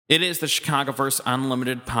It is the Chicagoverse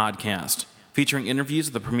Unlimited podcast, featuring interviews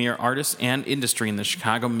of the premier artists and industry in the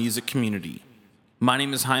Chicago music community. My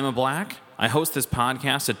name is Jaime Black. I host this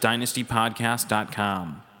podcast at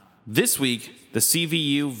dynastypodcast.com. This week, the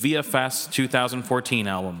CVU VFS 2014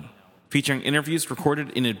 album, featuring interviews recorded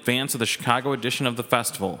in advance of the Chicago edition of the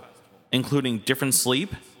festival, including Different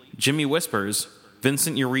Sleep, Jimmy Whispers,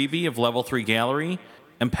 Vincent Uribe of Level 3 Gallery,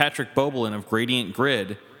 and Patrick Bobolin of Gradient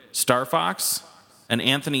Grid, Star Fox, and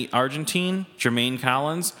Anthony Argentine, Jermaine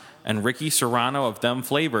Collins, and Ricky Serrano of Them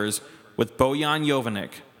Flavors, with Bojan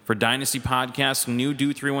Jovanik for Dynasty Podcast's new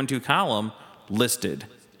Do 312 column, listed.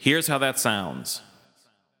 Here's how that sounds.